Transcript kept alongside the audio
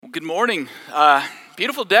Good morning.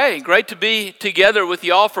 Beautiful day. Great to be together with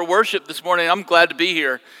y'all for worship this morning. I'm glad to be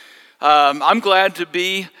here. I'm glad to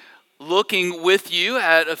be looking with you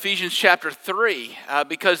at Ephesians chapter 3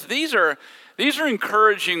 because these are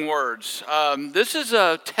encouraging words. This is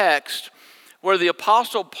a text where the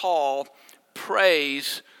Apostle Paul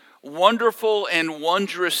prays wonderful and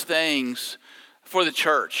wondrous things for the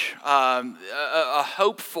church. A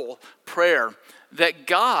hopeful prayer that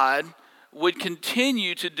God would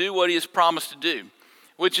continue to do what he has promised to do,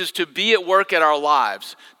 which is to be at work at our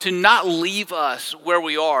lives, to not leave us where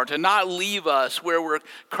we are, to not leave us where we're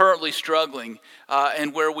currently struggling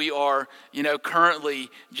and where we are, currently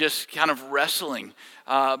just kind of wrestling,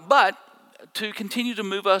 but to continue to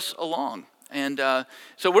move us along. And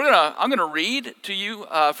so I'm going to read to you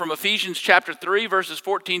from Ephesians chapter 3, verses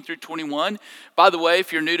 14 through 21. By the way,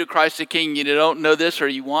 if you're new to Christ the King, you don't know this or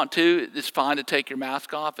you want to, it's fine to take your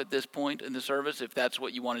mask off at this point in the service if that's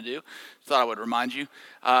what you want to do. Thought I would remind you.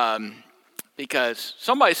 Because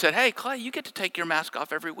somebody said, hey, Clay, you get to take your mask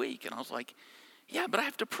off every week. And I was like, yeah, but I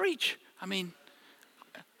have to preach.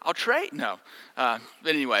 I'll trade? No. But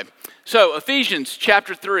anyway, so Ephesians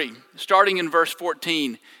chapter 3, starting in verse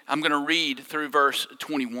 14, I'm going to read through verse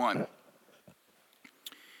 21.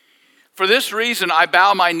 For this reason I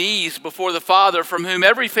bow my knees before the Father, from whom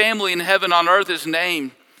every family in heaven and on earth is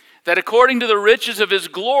named, that according to the riches of his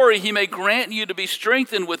glory he may grant you to be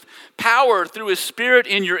strengthened with power through his Spirit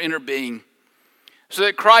in your inner being, so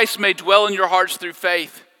that Christ may dwell in your hearts through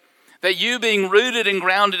faith, that you, being rooted and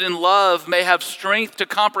grounded in love, may have strength to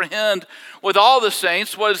comprehend with all the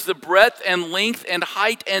saints what is the breadth and length and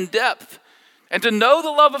height and depth, and to know the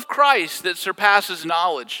love of Christ that surpasses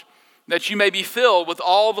knowledge, that you may be filled with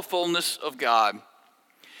all the fullness of God.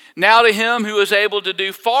 Now to him who is able to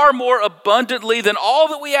do far more abundantly than all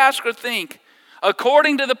that we ask or think,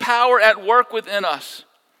 according to the power at work within us,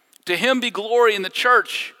 to him be glory in the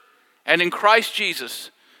church and in Christ Jesus,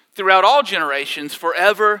 throughout all generations,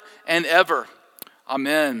 forever and ever.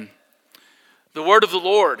 Amen. The word of the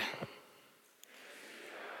Lord.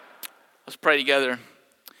 Let's pray together.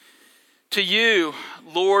 To you,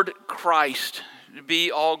 Lord Christ,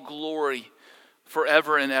 be all glory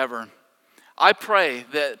forever and ever. I pray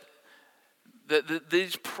that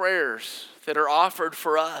these prayers that are offered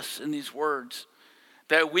for us in these words,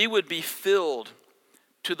 that we would be filled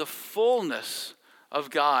to the fullness of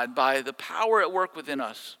God by the power at work within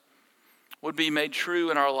us, would be made true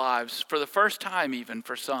in our lives for the first time, even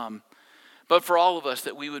for some, but for all of us,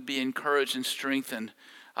 that we would be encouraged and strengthened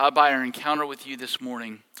by our encounter with you this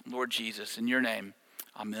morning, Lord Jesus. In your name,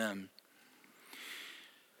 amen.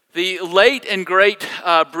 The late and great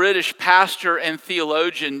British pastor and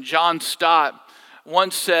theologian John Stott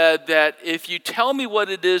once said that if you tell me what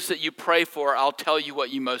it is that you pray for, I'll tell you what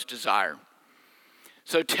you most desire.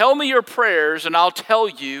 So tell me your prayers and I'll tell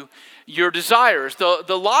you your desires. The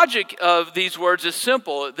logic of these words is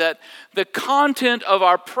simple, that the content of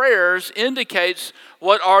our prayers indicates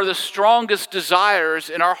what are the strongest desires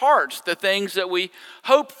in our hearts, the things that we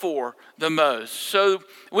hope for the most. So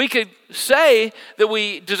we could say that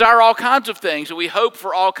we desire all kinds of things, that we hope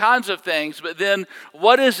for all kinds of things, but then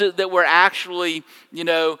what is it that we're actually,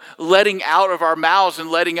 letting out of our mouths and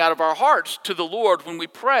letting out of our hearts to the Lord when we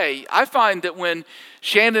pray? I find that when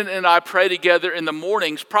Shannon and I pray together in the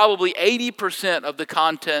mornings, probably 80% of the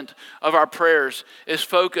content of our prayers is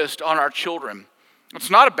focused on our children. It's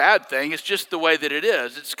not a bad thing. It's just the way that it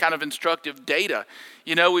is. It's kind of instructive data.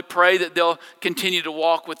 We pray that they'll continue to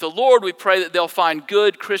walk with the Lord. We pray that they'll find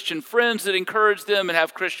good Christian friends that encourage them and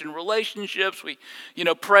have Christian relationships. We,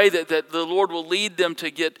 pray that the Lord will lead them to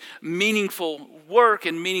get meaningful work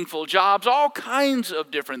and meaningful jobs, all kinds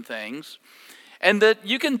of different things. And that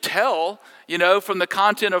you can tell, from the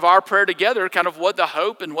content of our prayer together, kind of what the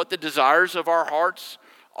hope and what the desires of our hearts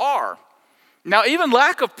are. Now, even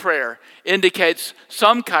lack of prayer indicates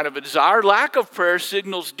some kind of a desire. Lack of prayer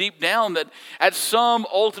signals deep down that at some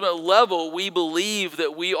ultimate level, we believe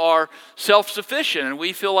that we are self-sufficient and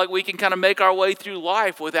we feel like we can kind of make our way through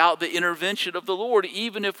life without the intervention of the Lord,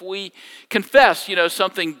 even if we confess,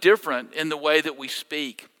 something different in the way that we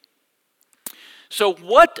speak. So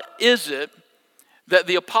what is it that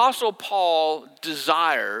the Apostle Paul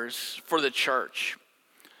desires for the church?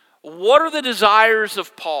 What are the desires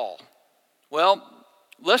of Paul? Well,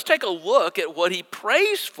 let's take a look at what he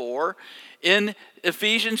prays for in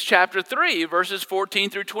Ephesians chapter 3, verses 14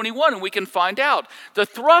 through 21, and we can find out. The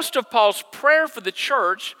thrust of Paul's prayer for the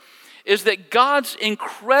church is that God's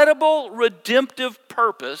incredible redemptive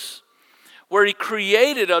purpose, where he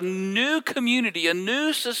created a new community, a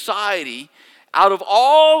new society out of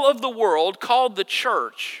all of the world called the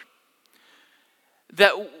church,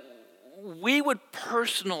 that we would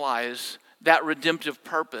personalize that redemptive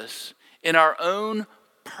purpose in our own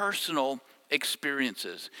personal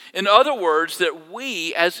experiences. In other words, that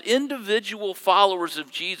we as individual followers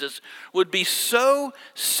of Jesus would be so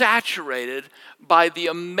saturated by the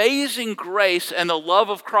amazing grace and the love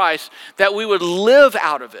of Christ that we would live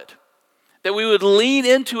out of it, that we would lean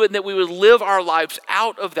into it, and that we would live our lives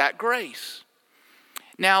out of that grace.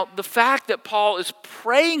 Now, the fact that Paul is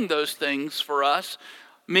praying those things for us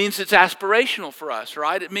means it's aspirational for us,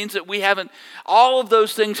 right? It means that all of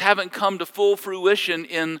those things haven't come to full fruition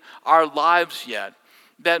in our lives yet.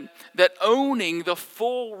 That owning the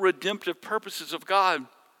full redemptive purposes of God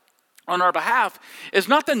on our behalf is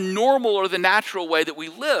not the normal or the natural way that we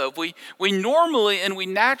live. We normally and we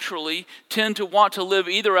naturally tend to want to live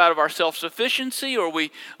either out of our self-sufficiency, or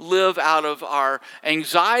we live out of our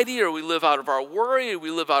anxiety, or we live out of our worry, or we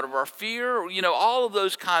live out of our fear, or, all of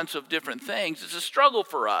those kinds of different things. It's a struggle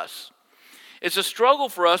for us. It's a struggle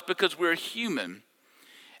for us because we're human,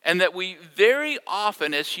 and that we very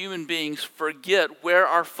often as human beings forget where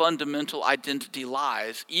our fundamental identity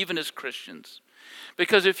lies, even as Christians.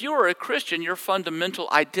 Because if you are a Christian, your fundamental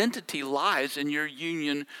identity lies in your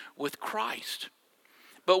union with Christ.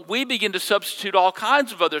 But we begin to substitute all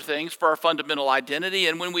kinds of other things for our fundamental identity.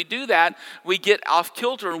 And when we do that, we get off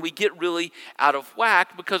kilter and we get really out of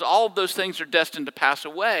whack, because all of those things are destined to pass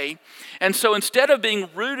away. And so instead of being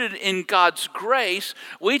rooted in God's grace,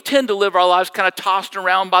 we tend to live our lives kind of tossed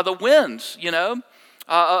around by the winds,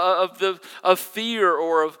 of fear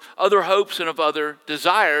or of other hopes and of other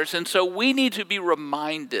desires. And so we need to be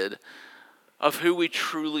reminded of who we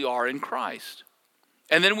truly are in Christ.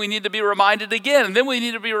 And then we need to be reminded again. And then we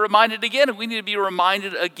need to be reminded again. And we need to be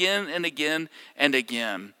reminded again and again and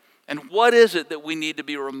again. And what is it that we need to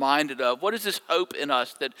be reminded of? What is this hope in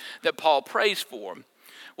us that Paul prays for?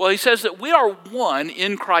 Well, he says that we are one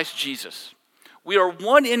in Christ Jesus. We are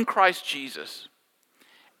one in Christ Jesus.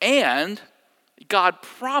 And God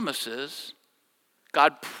promises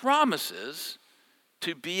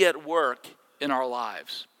to be at work in our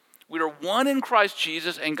lives. We are one in Christ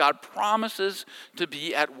Jesus, and God promises to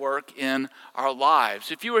be at work in our lives.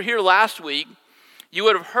 If you were here last week, you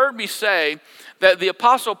would have heard me say that the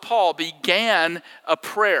Apostle Paul began a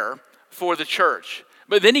prayer for the church,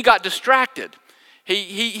 but then he got distracted.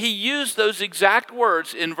 He used those exact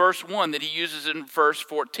words in verse 1 that he uses in verse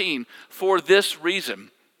 14, for this reason.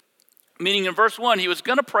 Meaning in verse 1, he was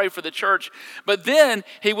going to pray for the church, but then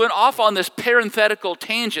he went off on this parenthetical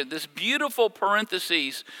tangent, this beautiful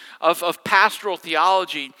parentheses of pastoral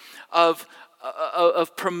theology, of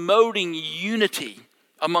promoting unity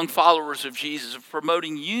among followers of Jesus, of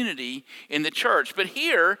promoting unity in the church. But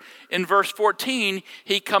here in verse 14,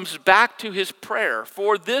 he comes back to his prayer.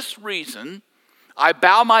 For this reason, I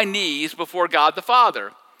bow my knees before God the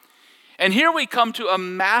Father. And here we come to a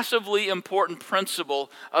massively important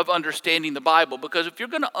principle of understanding the Bible, because if you're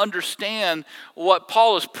going to understand what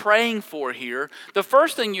Paul is praying for here, the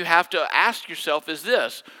first thing you have to ask yourself is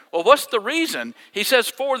this: well, what's the reason? He says,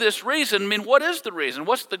 for this reason. I mean, what is the reason?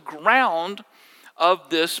 What's the ground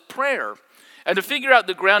of this prayer? And to figure out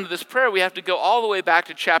the ground of this prayer, we have to go all the way back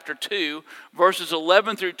to chapter 2, verses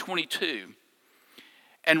 11 through 22,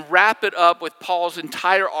 and wrap it up with Paul's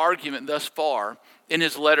entire argument thus far in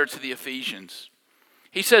his letter to the Ephesians.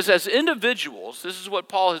 He says, as individuals, this is what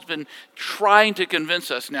Paul has been trying to convince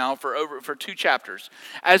us now for 2 chapters.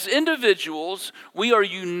 As individuals, we are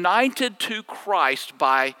united to Christ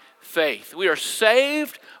by faith. We are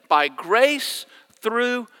saved by grace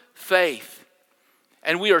through faith.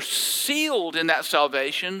 And we are sealed in that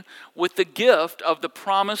salvation with the gift of the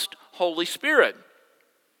promised Holy Spirit.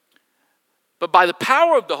 But by the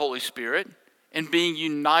power of the Holy Spirit, in being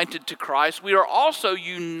united to Christ, we are also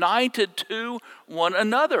united to one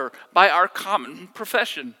another by our common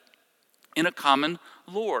profession in a common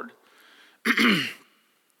Lord.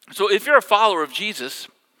 So if you're a follower of Jesus,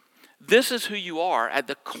 this is who you are at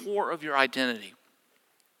the core of your identity.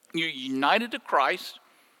 You're united to Christ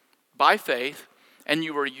by faith, and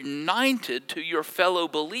you are united to your fellow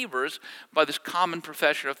believers by this common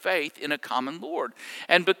profession of faith in a common Lord.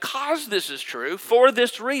 And because this is true, for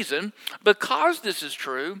this reason, because this is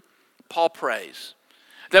true, Paul prays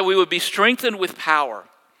that we would be strengthened with power,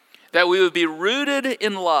 that we would be rooted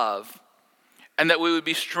in love, and that we would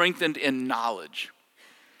be strengthened in knowledge.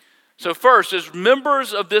 So first, as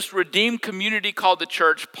members of this redeemed community called the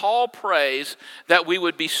church, Paul prays that we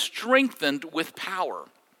would be strengthened with power.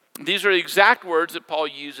 These are the exact words that Paul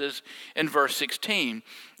uses in verse 16.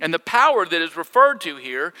 And the power that is referred to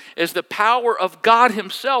here is the power of God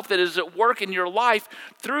himself that is at work in your life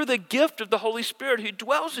through the gift of the Holy Spirit who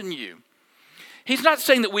dwells in you. He's not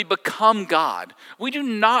saying that we become God. We do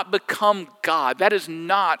not become God. That is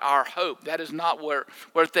not our hope. That is not where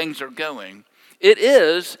things are going. It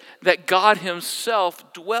is that God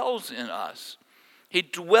himself dwells in us. He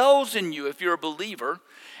dwells in you if you're a believer,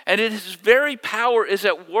 and his very power is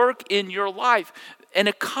at work in your life and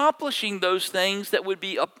accomplishing those things that would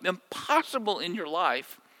be impossible in your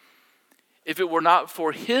life if it were not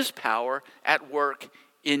for his power at work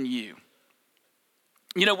in you.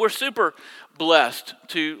 You know, we're super blessed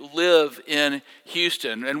to live in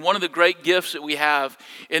Houston. And one of the great gifts that we have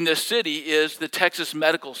in this city is the Texas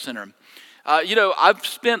Medical Center. I've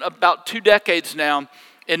spent about 2 decades now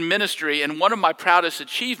in ministry, and one of my proudest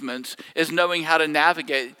achievements is knowing how to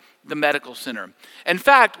navigate the medical center. In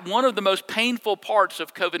fact, one of the most painful parts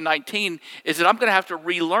of COVID-19 is that I'm going to have to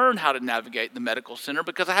relearn how to navigate the medical center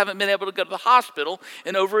because I haven't been able to go to the hospital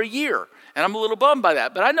in over a year. And I'm a little bummed by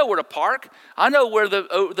that. But I know where to park. I know where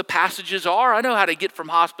the passages are. I know how to get from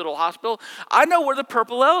hospital to hospital. I know where the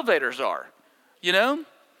purple elevators are, you know?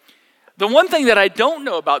 The one thing that I don't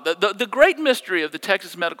know about, the great mystery of the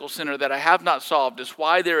Texas Medical Center that I have not solved is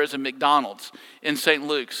why there is a McDonald's in St.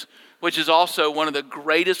 Luke's, which is also one of the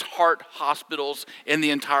greatest heart hospitals in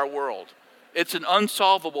the entire world. It's an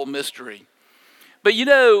unsolvable mystery. But you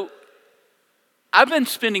know, I've been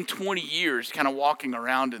spending 20 years kind of walking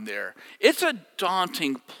around in there. It's a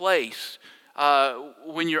daunting place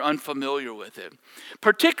when you're unfamiliar with it.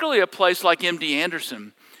 Particularly a place like MD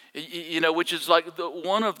Anderson, which is like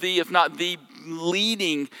one of the, if not the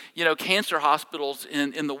leading, cancer hospitals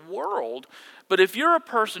in the world. But if you're a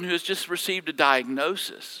person who has just received a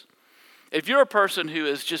diagnosis, if you're a person who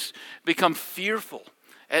has just become fearful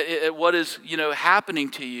at what is, happening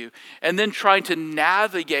to you, and then trying to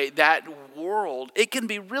navigate that world, it can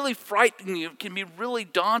be really frightening. It can be really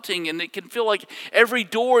daunting, and it can feel like every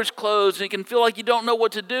door is closed, and it can feel like you don't know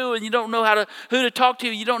what to do, and you don't know who to talk to.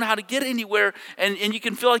 You don't know how to get anywhere, and you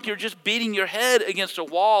can feel like you're just beating your head against a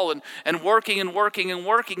wall and working and working and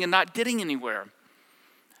working and not getting anywhere.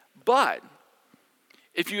 But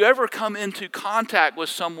if you ever come into contact with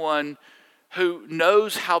someone who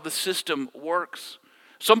knows how the system works,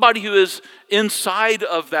 somebody who is inside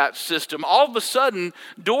of that system, all of a sudden,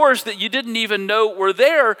 doors that you didn't even know were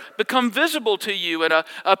there become visible to you, and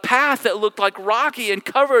a path that looked like rocky and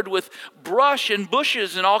covered with brush and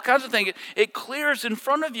bushes and all kinds of things, it clears in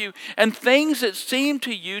front of you, and things that seem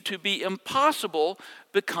to you to be impossible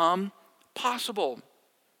become possible.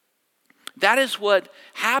 That is what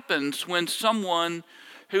happens when someone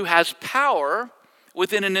who has power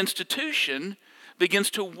within an institution begins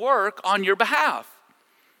to work on your behalf.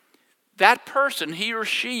 That person, he or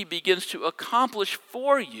she, begins to accomplish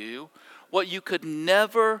for you what you could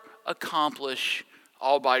never accomplish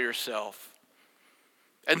all by yourself.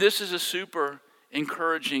 And this is a super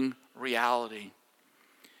encouraging reality,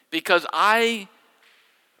 because I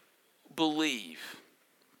believe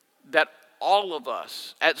that all of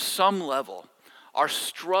us at some level are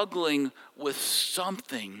struggling with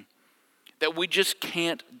something that we just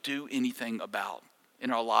can't do anything about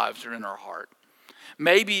in our lives or in our heart.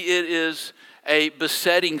 Maybe it is a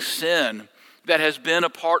besetting sin that has been a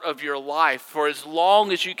part of your life for as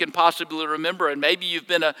long as you can possibly remember. And maybe you've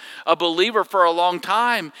been a believer for a long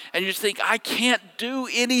time, and you just think, I can't do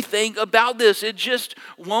anything about this. It just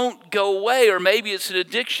won't go away. Or maybe it's an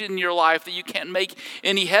addiction in your life that you can't make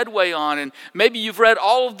any headway on. And maybe you've read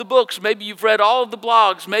all of the books. Maybe you've read all of the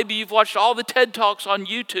blogs. Maybe you've watched all the TED Talks on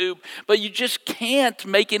YouTube, but you just can't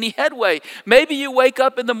make any headway. Maybe you wake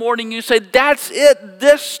up in the morning and you say, that's it.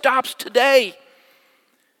 This stops today.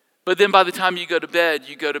 But then by the time you go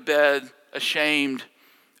to bed ashamed,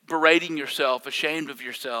 berating yourself, ashamed of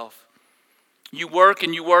yourself. You work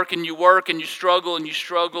and you work and you work and you struggle and you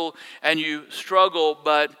struggle and you struggle,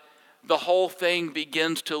 but the whole thing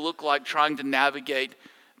begins to look like trying to navigate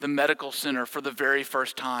the medical center for the very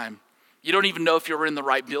first time. You don't even know if you're in the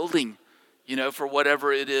right building, for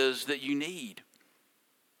whatever it is that you need.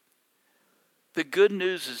 The good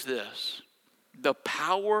news is this. The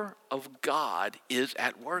power of God is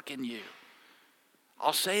at work in you.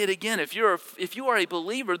 I'll say it again. If you are a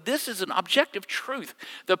believer, this is an objective truth.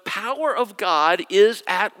 The power of God is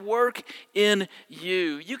at work in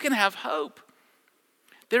you. You can have hope.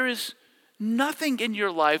 There is nothing in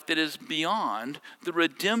your life that is beyond the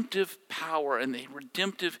redemptive power and the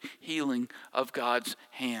redemptive healing of God's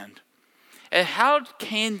hand. And how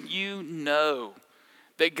can you know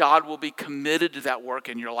that God will be committed to that work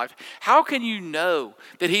in your life? How can you know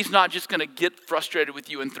that he's not just going to get frustrated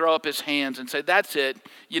with you and throw up his hands and say, that's it,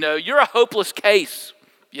 you're a hopeless case,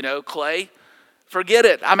 Clay, forget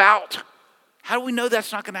it, I'm out. How do we know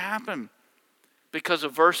that's not going to happen? Because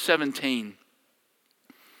of verse 17.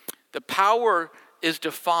 The power is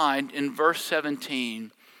defined in verse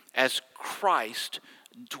 17 as Christ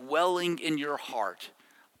dwelling in your heart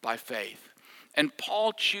by faith. And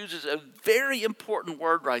Paul chooses a very important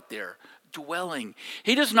word right there, dwelling.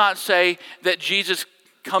 He does not say that Jesus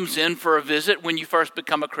comes in for a visit when you first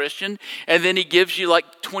become a Christian, and then he gives you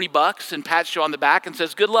like $20 and pats you on the back and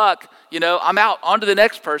says, good luck, I'm out, on to the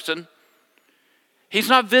next person. He's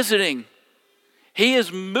not visiting. He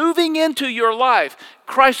is moving into your life.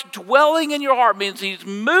 Christ dwelling in your heart means he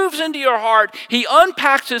moves into your heart. He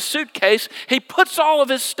unpacks his suitcase. He puts all of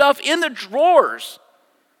his stuff in the drawers.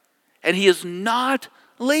 And he is not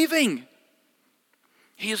leaving.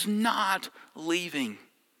 He is not leaving.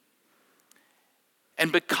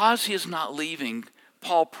 And because he is not leaving,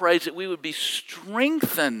 Paul prays that we would be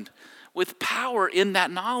strengthened with power in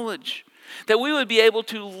that knowledge. That we would be able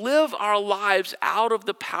to live our lives out of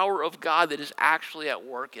the power of God that is actually at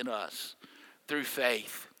work in us through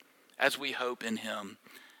faith as we hope in him.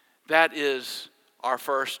 That is our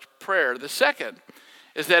first prayer. The second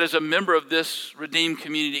is that as a member of this redeemed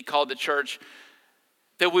community called the church,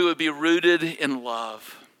 that we would be rooted in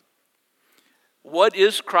love. What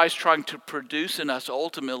is Christ trying to produce in us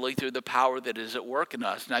ultimately through the power that is at work in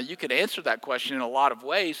us? Now, you could answer that question in a lot of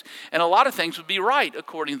ways, and a lot of things would be right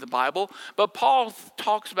according to the Bible, but Paul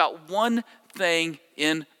talks about one thing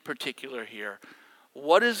in particular here.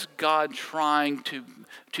 What is God trying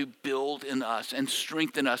to build in us and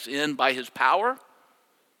strengthen us in by his power?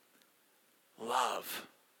 Love.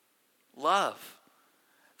 Love.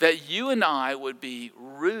 That you and I would be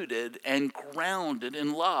rooted and grounded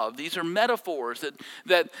in love. These are metaphors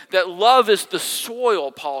that love is the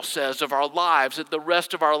soil, Paul says, of our lives, that the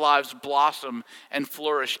rest of our lives blossom and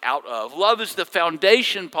flourish out of. Love is the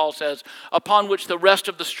foundation, Paul says, upon which the rest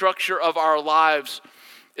of the structure of our lives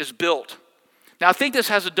is built. Now, I think this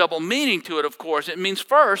has a double meaning to it, of course. It means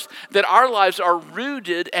first that our lives are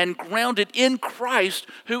rooted and grounded in Christ,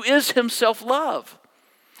 who is himself love.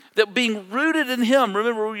 That being rooted in him,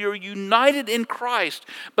 remember, we are united in Christ,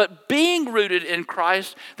 but being rooted in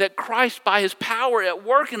Christ, that Christ by his power at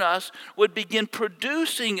work in us would begin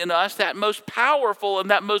producing in us that most powerful and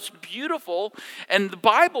that most beautiful, and the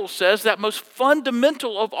Bible says that most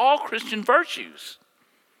fundamental of all Christian virtues,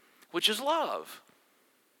 which is love.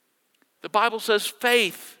 The Bible says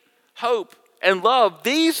faith, hope, and love,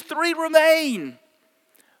 these three remain,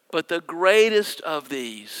 but the greatest of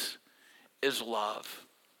these is love.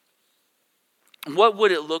 What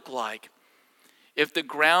would it look like if the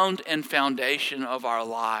ground and foundation of our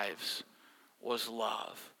lives was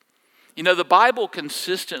love? The Bible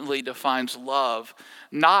consistently defines love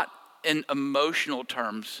not in emotional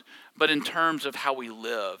terms, but in terms of how we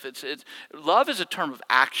live. Love is a term of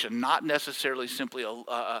action, not necessarily simply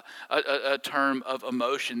a term of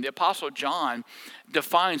emotion. The Apostle John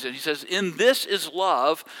defines it. He says, "In this is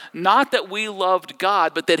love, not that we loved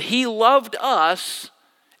God, but that he loved us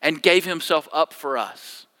and gave himself up for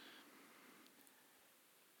us,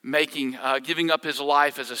 giving up his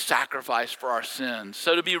life as a sacrifice for our sins."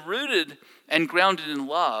 So to be rooted and grounded in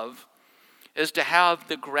love is to have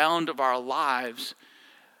the ground of our lives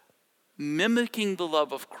mimicking the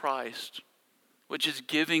love of Christ, which is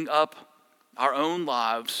giving up our own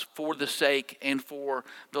lives for the sake and for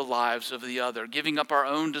the lives of the other, giving up our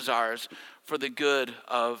own desires for the good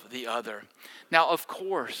of the other. Now, of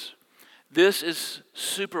course, this is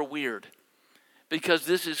super weird because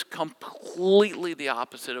this is completely the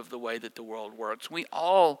opposite of the way that the world works. We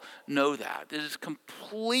all know that. It is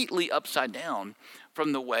completely upside down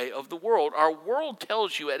from the way of the world. Our world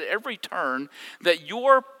tells you at every turn that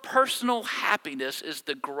your personal happiness is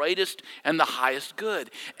the greatest and the highest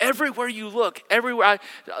good. Everywhere you look,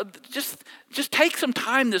 just take some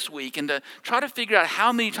time this week and to try to figure out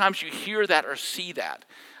how many times you hear that or see that.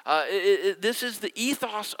 This is the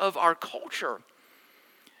ethos of our culture,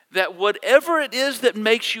 that whatever it is that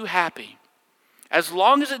makes you happy, as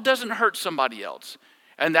long as it doesn't hurt somebody else,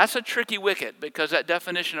 and that's a tricky wicket because that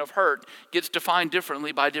definition of hurt gets defined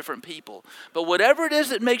differently by different people. But whatever it is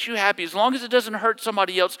that makes you happy, as long as it doesn't hurt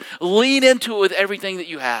somebody else, lean into it with everything that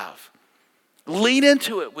you have. Lean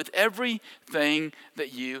into it with everything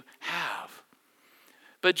that you have.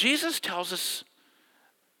 But Jesus tells us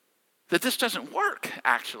that this doesn't work,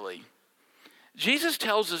 actually. Jesus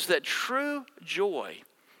tells us that true joy,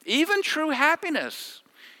 even true happiness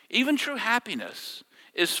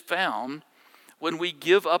is found when we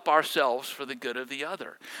give up ourselves for the good of the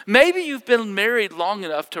other. Maybe you've been married long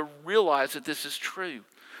enough to realize that this is true.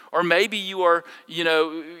 Or maybe you are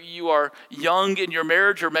young in your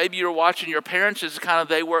marriage, or maybe you're watching your parents as kind of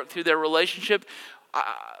they work through their relationship.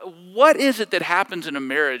 what is it that happens in a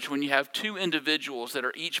marriage when you have two individuals that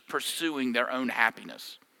are each pursuing their own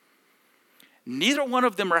happiness? Neither one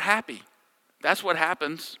of them are happy. That's what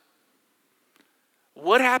happens.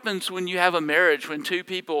 What happens when you have a marriage when two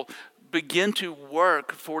people begin to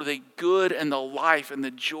work for the good and the life and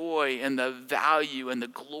the joy and the value and the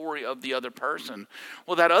glory of the other person?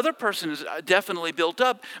 Well, that other person is definitely built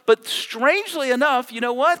up, but strangely enough, you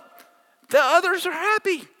know what? The others are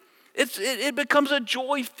happy. It becomes a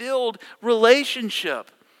joy-filled relationship.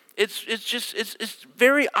 It's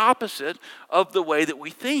very opposite of the way that we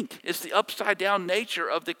think. It's the upside-down nature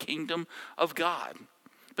of the kingdom of God.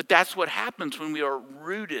 But that's what happens when we are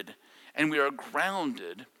rooted and we are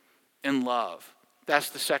grounded in love. That's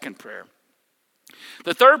the second prayer.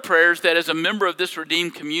 The third prayer is that as a member of this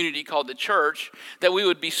redeemed community called the church, that we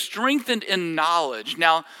would be strengthened in knowledge.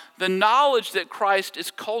 Now, the knowledge that Christ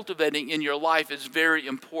is cultivating in your life is very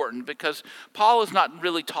important, because Paul is not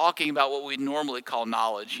really talking about what we normally call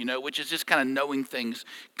knowledge, which is just kind of knowing things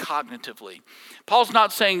cognitively. Paul's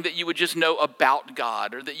not saying that you would just know about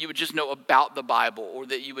God, or that you would just know about the Bible, or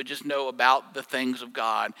that you would just know about the things of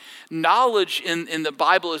God. Knowledge in the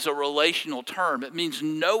Bible is a relational term. It means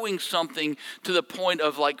knowing something to the point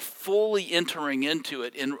of like fully entering into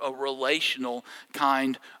it in a relational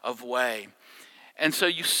kind of way. And so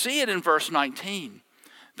you see it in verse 19,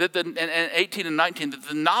 and 18 and 19, that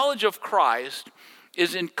the knowledge of Christ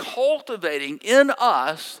is in cultivating in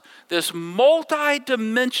us this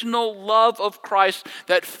multi-dimensional love of Christ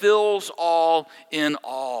that fills all in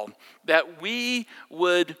all. That we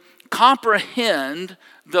would comprehend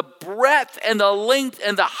the breadth and the length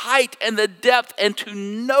and the height and the depth, and to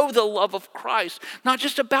know the love of Christ. Not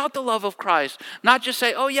just about the love of Christ. Not just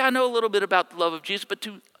say, oh yeah, I know a little bit about the love of Jesus, but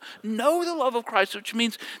to know the love of Christ, which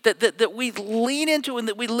means that we lean into and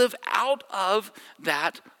that we live out of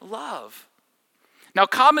that love. Now,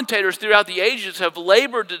 commentators throughout the ages have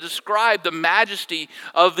labored to describe the majesty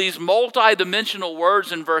of these multi-dimensional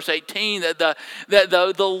words in verse 18, that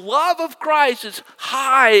the love of Christ is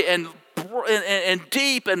high and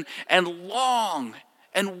deep and long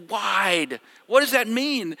and wide. What does that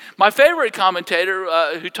mean? My favorite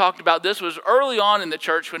commentator who talked about this was early on in the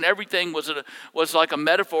church, when everything was like a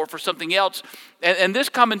metaphor for something else. And this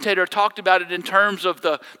commentator talked about it in terms of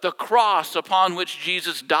the cross upon which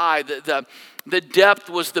Jesus died. The depth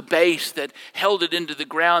was the base that held it into the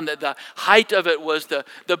ground, that the height of it was the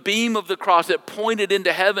beam of the cross that pointed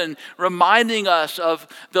into heaven, reminding us of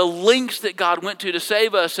the lengths that God went to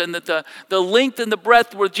save us, and that the length and the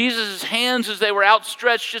breadth were Jesus' hands as they were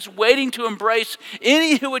outstretched, just waiting to embrace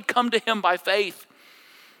any who would come to him by faith.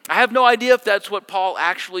 I have no idea if that's what Paul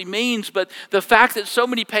actually means, but the fact that so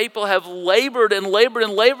many people have labored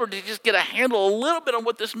to just get a handle a little bit on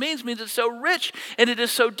what this means it's so rich, and it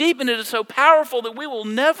is so deep, and it is so powerful that we will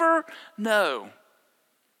never know.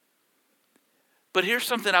 But here's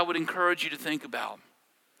something I would encourage you to think about.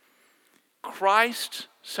 Christ's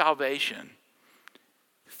salvation,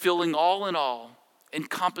 filling all in all,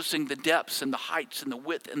 encompassing the depths and the heights and the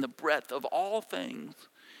width and the breadth of all things,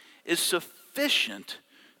 is sufficient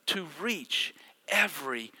to reach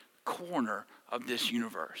every corner of this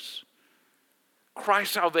universe.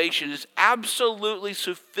 Christ's salvation is absolutely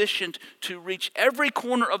sufficient to reach every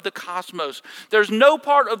corner of the cosmos. There's no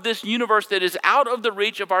part of this universe that is out of the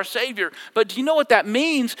reach of our Savior. But do you know what that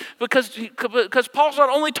means? Because Paul's not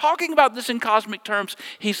only talking about this in cosmic terms,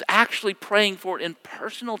 he's actually praying for it in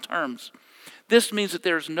personal terms. This means that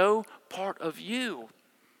there's no part of you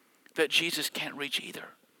that Jesus can't reach either.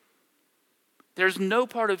 There's no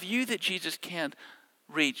part of you that Jesus can't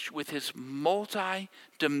reach with his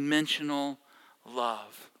multi-dimensional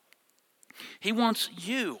love. He wants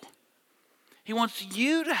you. He wants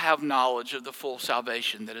you to have knowledge of the full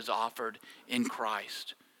salvation that is offered in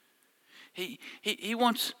Christ. He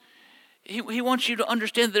wants you to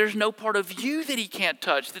understand that there's no part of you that he can't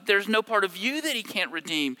touch, that there's no part of you that he can't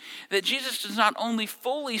redeem, that Jesus does not only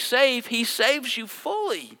fully save, he saves you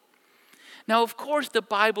fully. Now, of course, the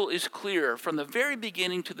Bible is clear from the very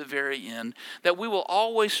beginning to the very end that we will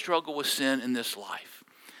always struggle with sin in this life.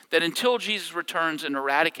 That until Jesus returns and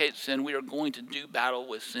eradicates sin, we are going to do battle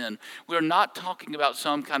with sin. We are not talking about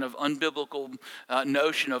some kind of unbiblical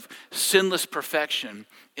notion of sinless perfection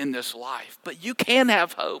in this life. But you can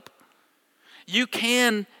have hope. You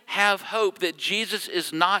can have hope that Jesus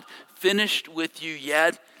is not finished with you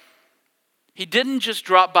yet. He didn't just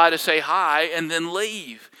drop by to say hi and then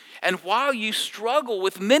leave. And while you struggle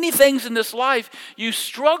with many things in this life, you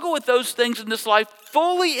struggle with those things in this life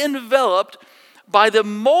fully enveloped by the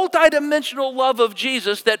multidimensional love of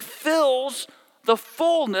Jesus that fills the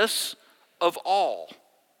fullness of all.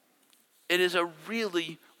 It is a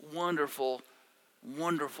really wonderful,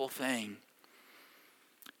 wonderful thing.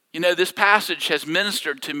 You know, this passage has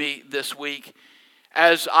ministered to me this week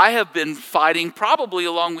as I have been fighting, probably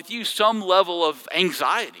along with you, some level of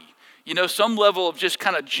anxiety. You know, some level of just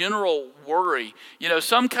kind of general worry. You know,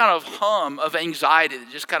 some kind of hum of anxiety that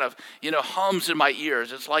just kind of, hums in my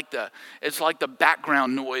ears. It's like the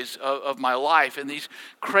background noise of my life. And these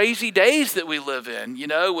crazy days that we live in,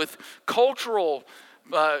 with cultural,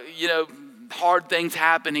 hard things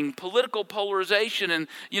happening, political polarization, and,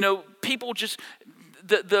 people just...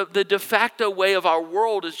 The de facto way of our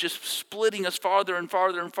world is just splitting us farther and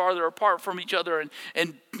farther and farther apart from each other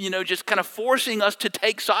and just kind of forcing us to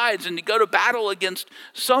take sides and to go to battle against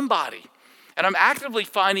somebody. And I'm actively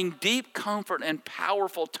finding deep comfort and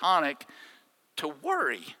powerful tonic to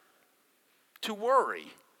worry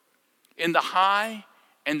in the high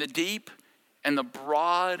and the deep and the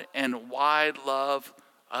broad and wide love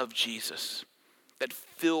of Jesus that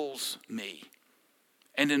fills me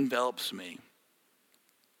and envelops me.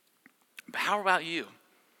 But how about you?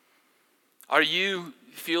 Are you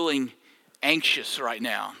feeling anxious right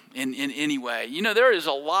now in any way? There is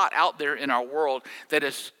a lot out there in our world that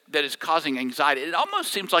is causing anxiety. It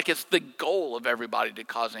almost seems like it's the goal of everybody to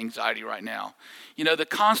cause anxiety right now. The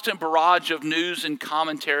constant barrage of news and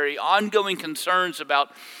commentary, ongoing concerns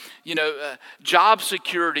about job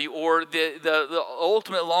security or the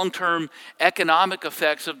ultimate long-term economic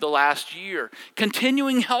effects of the last year,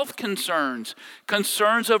 continuing health concerns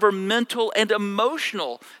over mental and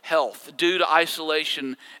emotional health due to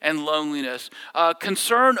isolation and loneliness,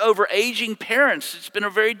 concern over aging parents. It's been a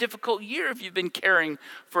very difficult year if you've been caring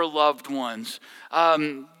for loved ones.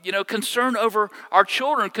 Concern over our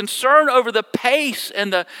children, concern over the pace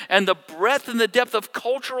and the breadth and the depth of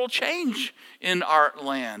cultural change in our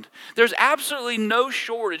land. There's absolutely no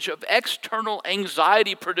shortage of external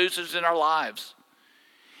anxiety producers in our lives.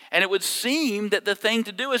 And it would seem that the thing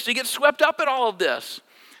to do is to get swept up in all of this,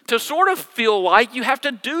 to sort of feel like you have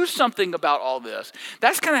to do something about all this.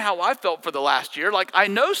 That's kind of how I felt for the last year. Like I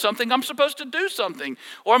know something, I'm supposed to do something.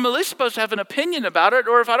 Or I'm at least supposed to have an opinion about it.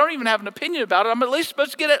 Or if I don't even have an opinion about it, I'm at least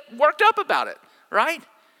supposed to get worked up about it, right?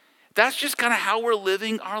 That's just kind of how we're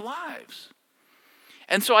living our lives.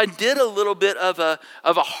 And so I did a little bit of a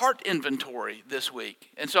heart inventory this week.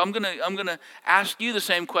 And so I'm gonna ask you the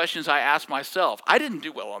same questions I asked myself. I didn't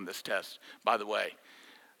do well on this test, by the way.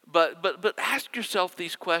 But ask yourself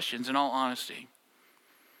these questions in all honesty.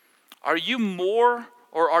 Are you more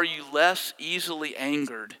or are you less easily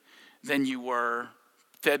angered than you were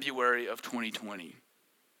February of 2020?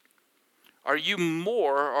 Are you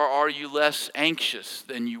more or are you less anxious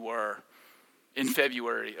than you were in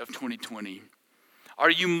February of 2020? Are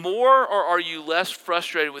you more or are you less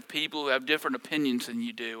frustrated with people who have different opinions than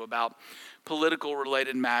you do about political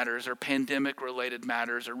related matters or pandemic related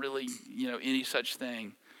matters or really, any such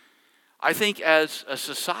thing? I think as a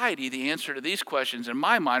society, the answer to these questions in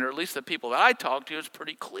my mind, or at least the people that I talk to, is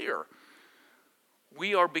pretty clear.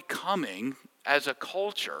 We are becoming, as a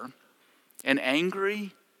culture, an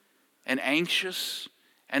angry, an anxious,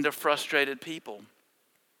 and a frustrated people.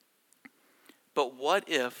 But what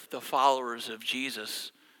if the followers of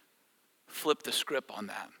Jesus flip the script on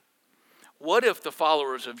that? What if the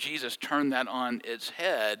followers of Jesus turned that on its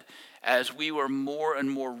head as we were more and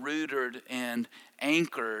more rooted and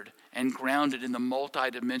anchored and grounded in the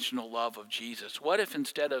multidimensional love of Jesus? What if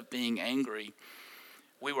instead of being angry,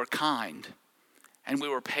 we were kind and we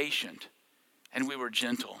were patient and we were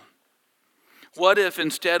gentle? What if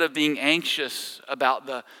instead of being anxious about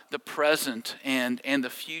the present and the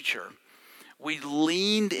future, we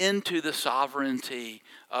leaned into the sovereignty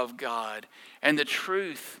of God and the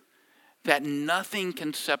truth that nothing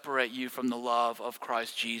can separate you from the love of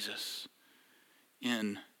Christ Jesus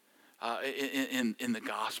in the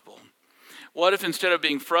gospel? What if instead of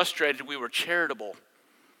being frustrated, we were charitable?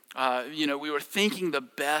 We were thinking the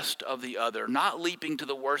best of the other, not leaping to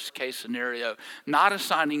the worst case scenario, not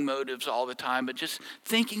assigning motives all the time, but just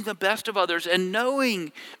thinking the best of others and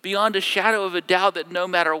knowing beyond a shadow of a doubt that no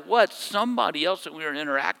matter what, somebody else that we are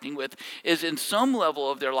interacting with is in some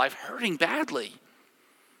level of their life hurting badly.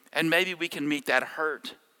 And maybe we can meet that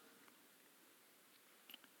hurt.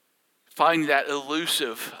 Find that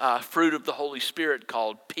elusive fruit of the Holy Spirit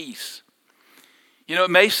called peace.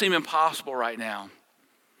 It may seem impossible right now,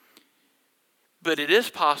 but it is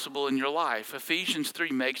possible in your life. Ephesians 3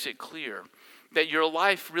 makes it clear that your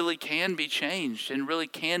life really can be changed and really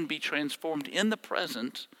can be transformed in the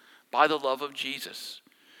present by the love of Jesus,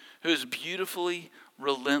 who is beautifully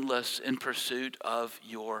relentless in pursuit of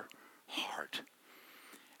your heart.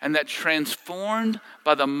 And that transformed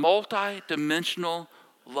by the multi-dimensional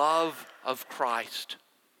love of Christ.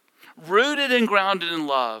 Rooted and grounded in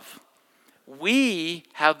love, we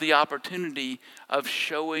have the opportunity of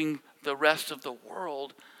showing the rest of the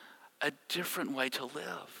world a different way to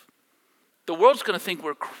live. The world's going to think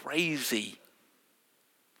we're crazy.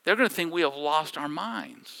 They're going to think we have lost our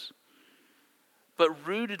minds. But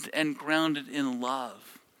rooted and grounded in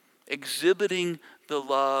love, exhibiting the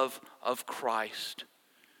love of Christ,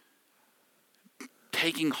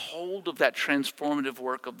 taking hold of that transformative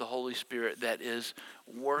work of the Holy Spirit that is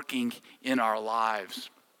working in our lives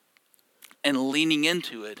and leaning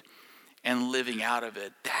into it and living out of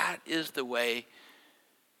it. That is the way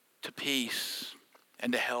to peace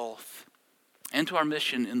and to health and to our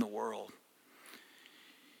mission in the world.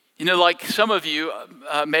 You know, like some of you,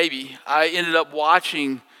 maybe, I ended up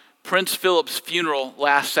watching Prince Philip's funeral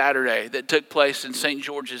last Saturday that took place in St.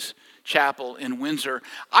 George's Chapel in Windsor.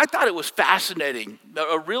 I thought it was fascinating,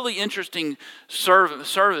 a really interesting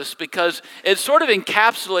service because it sort of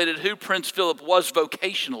encapsulated who Prince Philip was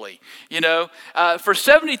vocationally. You know, for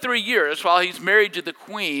 73 years while he's married to the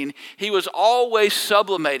Queen, he was always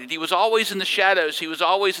sublimated. He was always in the shadows. He was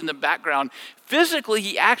always in the background. Physically,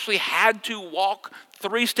 he actually had to walk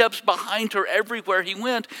 3 steps behind her everywhere he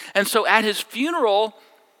went. And so at his funeral,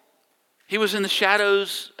 he was in the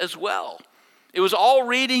shadows as well. It was all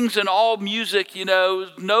readings and all music, you know,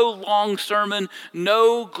 no long sermon,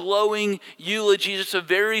 no glowing eulogy, just a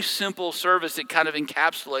very simple service that kind of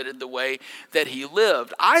encapsulated the way that he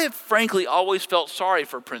lived. I have frankly always felt sorry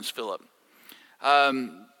for Prince Philip.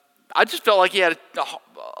 I just felt like he had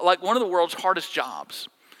like one of the world's hardest jobs.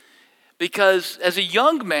 Because as a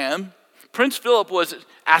young man, Prince Philip was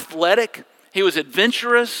athletic, he was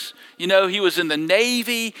adventurous, you know, he was in the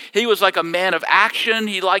Navy, he was like a man of action,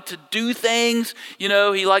 he liked to do things, you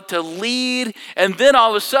know, he liked to lead, and then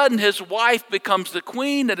all of a sudden his wife becomes the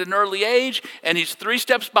queen at an early age, and he's 3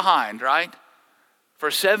 steps behind, right?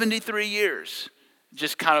 For 73 years,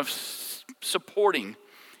 just kind of supporting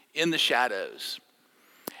in the shadows.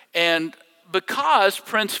 And because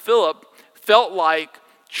Prince Philip felt like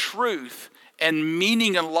truth and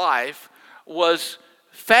meaning in life was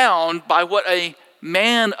found by what a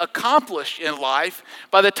man accomplished in life,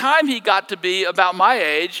 by the time he got to be about my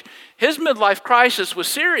age, his midlife crisis was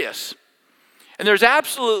serious. And there's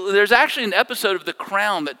actually an episode of The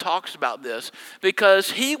Crown that talks about this,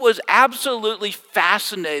 because he was absolutely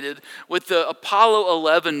fascinated with the Apollo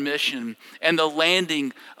 11 mission and the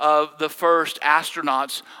landing of the first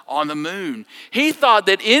astronauts on the moon. He thought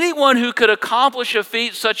that anyone who could accomplish a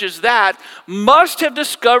feat such as that must have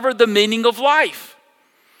discovered the meaning of life.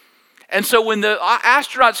 And so when the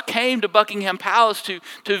astronauts came to Buckingham Palace to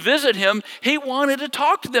visit him, he wanted to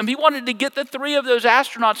talk to them. He wanted to get the 3 of those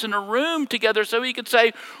astronauts in a room together so he could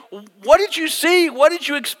say, what did you see? What did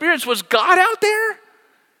you experience? Was God out there?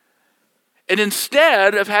 And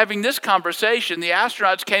instead of having this conversation, the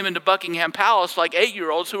astronauts came into Buckingham Palace like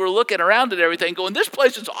 8-year-olds who were looking around at everything going, this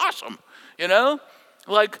place is awesome, you know?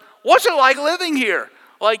 Like, what's it like living here?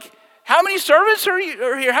 Like, how many servants are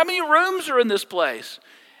here? How many rooms are in this place?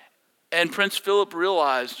 And Prince Philip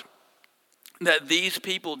realized that these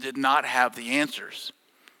people did not have the answers,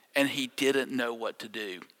 and he didn't know what to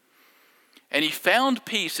do. And he found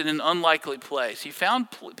peace in an unlikely place. He found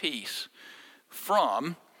peace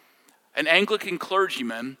from an Anglican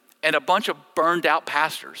clergyman and a bunch of burned out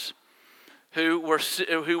pastors who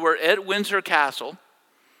were at Windsor Castle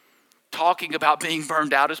talking about being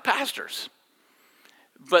burned out as pastors.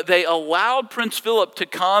 But they allowed Prince Philip to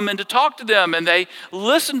come and to talk to them, and they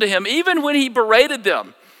listened to him, even when he berated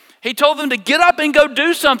them. He told them to get up and go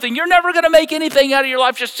do something. You're never going to make anything out of your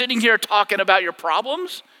life just sitting here talking about your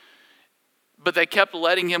problems. But they kept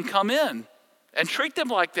letting him come in and treat them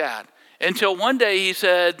like that until one day he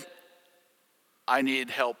said, I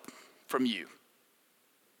need help from you.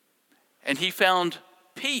 And he found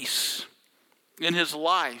peace in his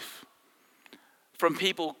life from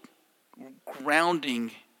people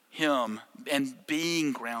grounding him and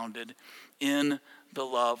being grounded in the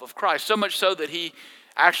love of Christ. So much so that he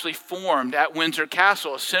actually formed at Windsor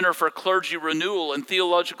Castle a Center for Clergy Renewal and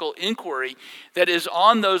Theological Inquiry that is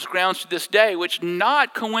on those grounds to this day, which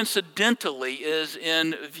not coincidentally is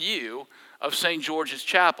in view of St. George's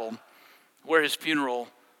Chapel, where his funeral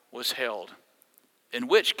was held. In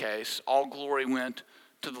which case, all glory went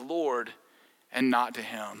to the Lord and not to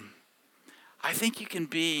him. I think you can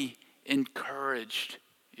be encouraged,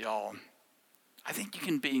 y'all. I think you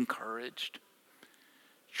can be encouraged.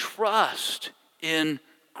 Trust in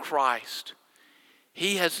Christ.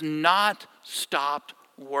 He has not stopped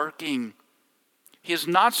working. He has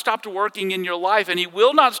not stopped working in your life, and he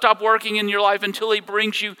will not stop working in your life until he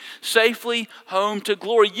brings you safely home to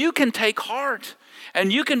glory. You can take heart,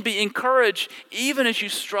 and you can be encouraged even as you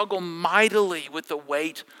struggle mightily with the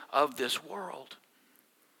weight of this world.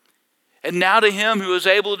 And now to him who is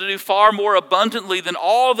able to do far more abundantly than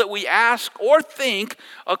all that we ask or think,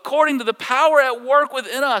 according to the power at work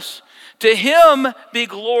within us, to him be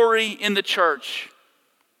glory in the church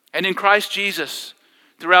and in Christ Jesus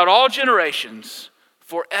throughout all generations,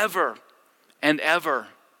 forever and ever.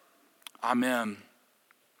 Amen.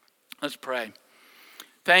 Let's pray.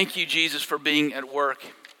 Thank you, Jesus, for being at work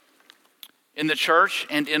in the church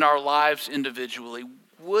and in our lives individually.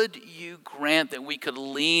 Would you grant that we could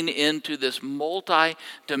lean into this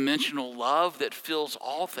multi-dimensional love that fills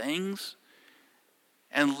all things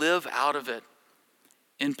and live out of it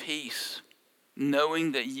in peace,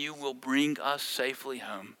 knowing that you will bring us safely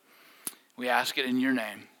home? We ask it in your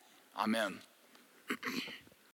name. Amen.